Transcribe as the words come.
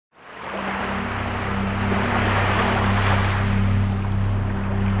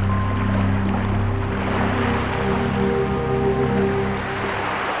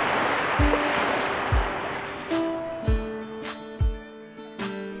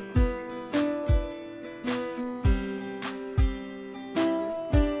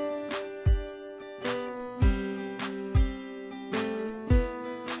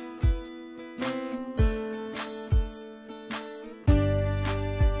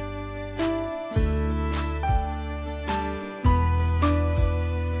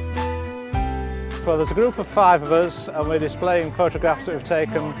Well, there's a group of 5 of us and we're displaying photographs that we've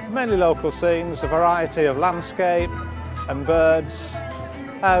taken, mainly local scenes, a variety of landscape and birds.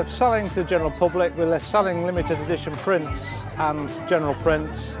 Selling to the general public, we're selling limited edition prints and general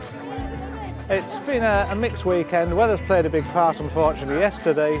prints. It's been a mixed weekend. Weather's played a big part, unfortunately,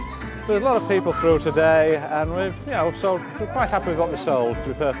 yesterday. There's a lot of people through today and we're quite happy with what we sold, to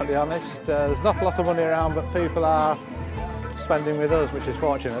be perfectly honest. There's not a lot of money around, but people are spending with us, which is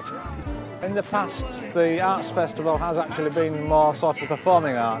fortunate. In the past, the Arts Festival has actually been more sort of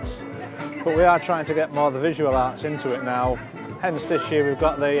performing arts, but we are trying to get more of the visual arts into it now. Hence this year we've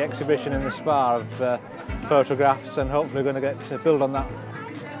got the exhibition in the Spa of photographs, and hopefully we're going to get to build on that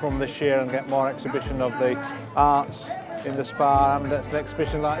from this year and get more exhibition of the arts in the Spa, and it's an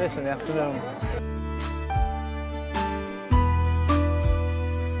exhibition like this in the afternoon.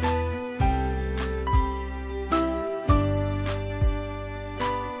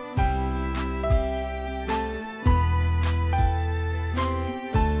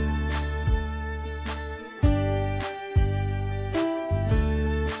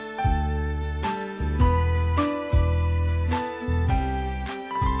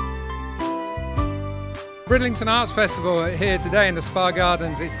 Bridlington Arts Festival here today in the Spa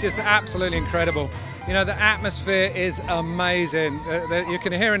Gardens, it's just absolutely incredible. You know, the atmosphere is amazing. You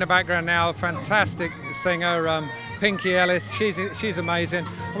can hear in the background now a fantastic singer, Pinky Ellis, she's amazing.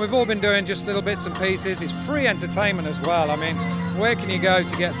 And we've all been doing just little bits and pieces. It's free entertainment as well. I mean, where can you go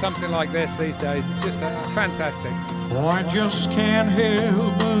to get something like this these days? It's just fantastic. Oh, I just can't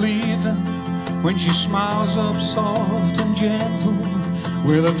help believing when she smiles up soft and gentle,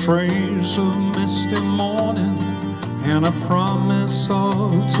 with a trace of misty morning and a promise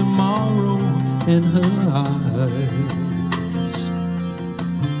of tomorrow in her eyes.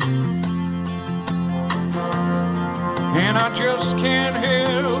 And I just can't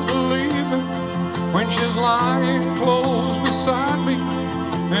help believing when she's lying close beside me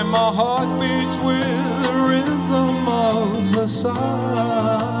and my heart beats with the rhythm of her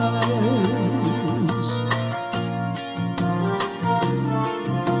sighs.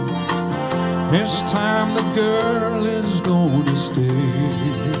 This time the girl is gonna stay.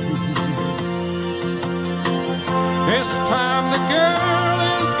 This time the girl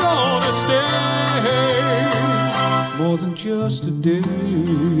is gonna stay more than just a day.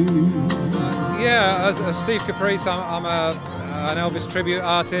 Yeah, as Steve Caprice, I'm an Elvis tribute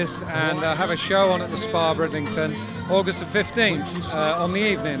artist, and I have a show on at the Spa Bridlington August the 15th on the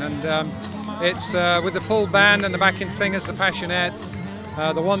evening, and it's with the full band and the backing singers, the Passionettes,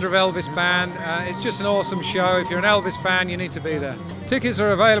 the Wonder of Elvis band. It's just an awesome show. If you're an Elvis fan, you need to be there. Tickets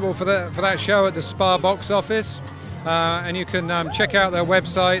are available for that show at the Spa box office, and you can check out their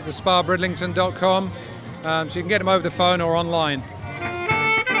website, thespabridlington.com, so you can get them over the phone or online.